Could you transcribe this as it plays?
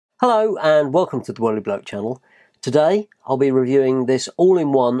Hello and welcome to the Whirly Bloke channel. Today I'll be reviewing this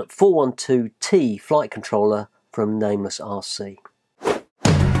all-in-one 412T flight controller from NamelessRC.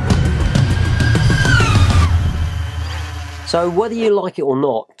 So whether you like it or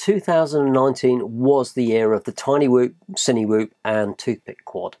not, 2019 was the year of the Tiny Whoop, Cine Whoop and Toothpick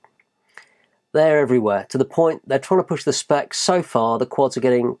quad. They're everywhere, to the point they're trying to push the specs so far the quads are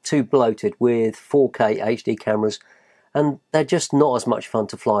getting too bloated with 4K HD cameras, and they're just not as much fun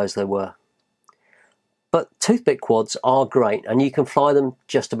to fly as they were. But Toothpick quads are great and you can fly them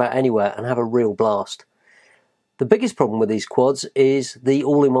just about anywhere and have a real blast. The biggest problem with these quads is the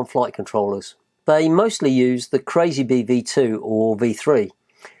all-in-one flight controllers. They mostly use the CrazyBee V2 or V3,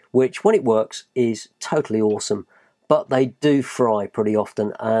 which when it works is totally awesome, but they do fry pretty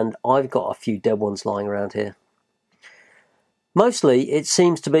often and I've got a few dead ones lying around here. Mostly it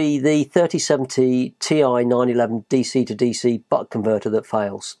seems to be the 3070 Ti 911 DC to DC buck converter that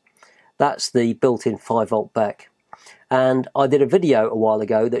fails. That's the built-in 5V back. And I did a video a while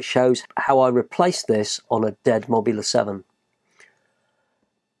ago that shows how I replaced this on a dead Mobula 7.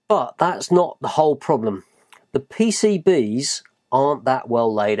 But that's not the whole problem. The PCBs aren't that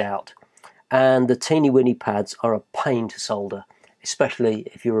well laid out, and the teeny weeny pads are a pain to solder, especially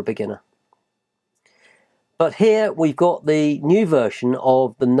if you're a beginner. But here we've got the new version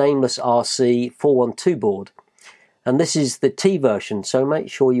of the NamelessRC 412 board, and this is the T version, so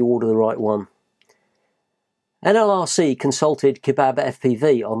make sure you order the right one. NLRC consulted Kebab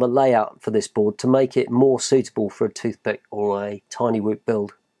FPV on the layout for this board to make it more suitable for a Toothpick or a Tiny Whoop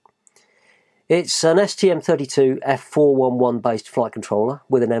build. It's an STM32 F411 based flight controller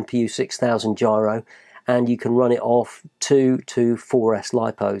with an MPU 6000 gyro, and you can run it off 2 to 4S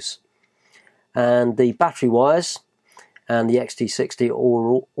LiPos. And the battery wires and the XT60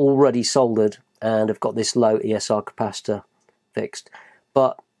 are already soldered and have got this low ESR capacitor fixed,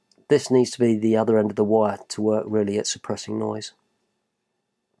 but this needs to be the other end of the wire to work really at suppressing noise.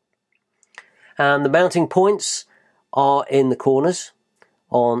 And the mounting points are in the corners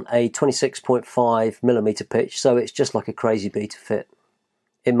on a 26.5mm pitch, so it's just like a CrazyBee to fit.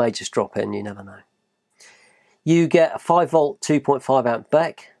 It may just drop in, you never know. You get a 5V 2.5A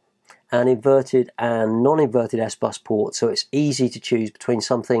back, an inverted and non-inverted S-Bus port, so it's easy to choose between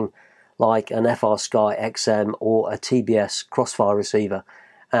something like an FrSky XM or a TBS Crossfire receiver,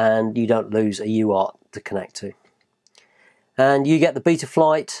 and you don't lose a UART to connect to. And you get the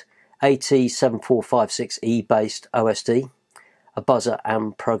Betaflight AT7456E based OSD, a buzzer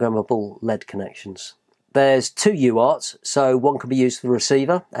and programmable LED connections. There's two UARTs, so one can be used for the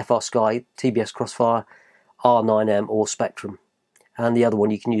receiver, FrSky, TBS Crossfire, R9M or Spectrum, and the other one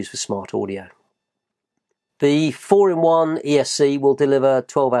you can use for smart audio. The 4-in-1 ESC will deliver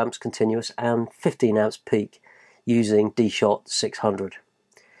 12 amps continuous and 15 amps peak using D-Shot 600.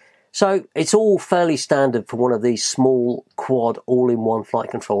 So it's all fairly standard for one of these small quad all-in-one flight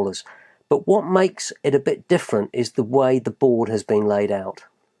controllers, but what makes it a bit different is the way the board has been laid out.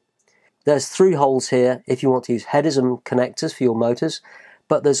 There's 3 holes here if you want to use headers and connectors for your motors,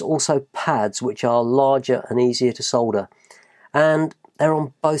 but there's also pads which are larger and easier to solder, and they're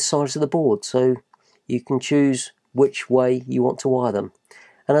on both sides of the board, so you can choose which way you want to wire them.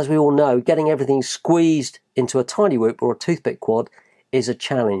 And as we all know, getting everything squeezed into a Tiny Whoop or a Toothpick quad is a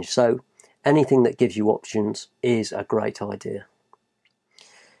challenge, so anything that gives you options is a great idea.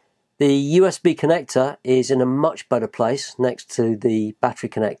 The USB connector is in a much better place next to the battery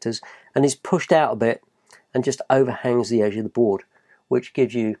connectors and is pushed out a bit and just overhangs the edge of the board, which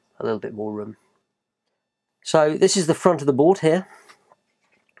gives you a little bit more room. So this is the front of the board here,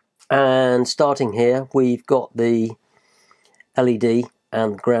 and starting here we've got the LED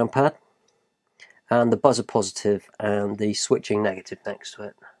and the ground pad and the buzzer positive and the switching negative next to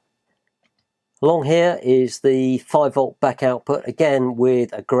it. Along here is the 5V back output, again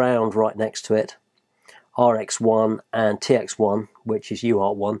with a ground right next to it, RX1 and TX1, which is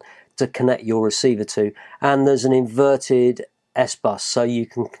UART1, to connect your receiver to, and there's an inverted S-Bus, so you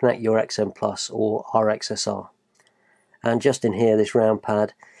can connect your XM Plus or RXSR. And just in here, this round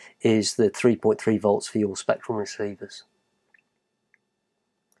pad is the 3.3 volts for your Spectrum receivers.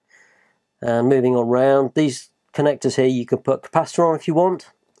 And moving on round, these connectors here you can put capacitor on if you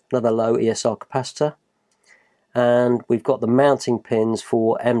want, another low ESR capacitor. And we've got the mounting pins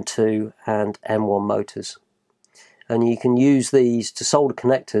for M2 and M1 motors. And you can use these to solder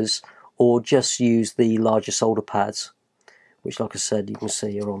connectors or just use the larger solder pads, which, like I said, you can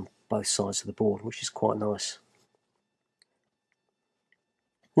see are on both sides of the board, which is quite nice.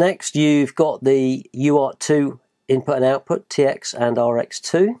 Next, you've got the UART2 input and output, TX and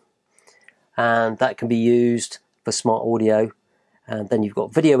RX2, and that can be used for smart audio and then you've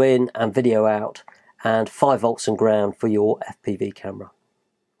got video in and video out, and 5 volts and ground for your FPV camera.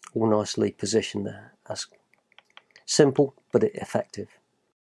 All nicely positioned there. That's simple but effective.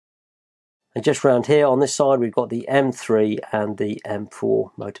 And just round here on this side we've got the M3 and the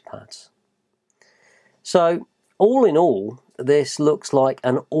M4 motor pads. So all in all, this looks like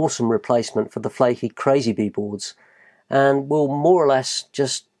an awesome replacement for the flaky CrazyBee boards, and will more or less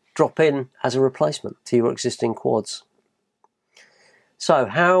just drop in as a replacement to your existing quads. So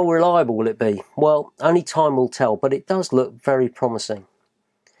how reliable will it be? Well, only time will tell, but it does look very promising.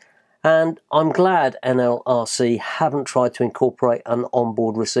 And I'm glad NLRC haven't tried to incorporate an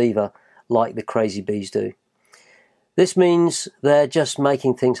onboard receiver like the CrazyBees do. This means they're just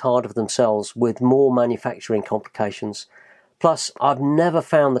making things harder for themselves with more manufacturing complications. Plus, I've never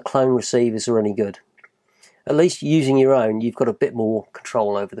found the clone receivers are any good. At least using your own, you've got a bit more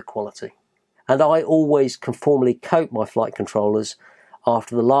control over the quality. And I always conformally coat my flight controllers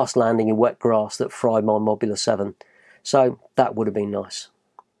after the last landing in wet grass that fried my Mobula 7, so that would have been nice.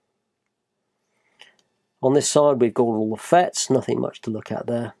 On this side we've got all the FETs, nothing much to look at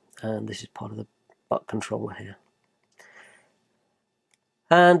there, and this is part of the butt controller here.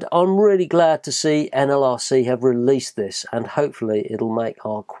 And I'm really glad to see NLRC have released this, and hopefully it'll make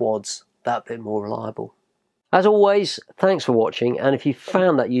our quads that bit more reliable. As always, thanks for watching, and if you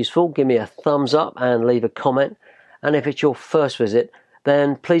found that useful, give me a thumbs up and leave a comment, and if it's your first visit,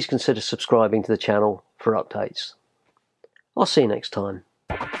 then please consider subscribing to the channel for updates. I'll see you next time.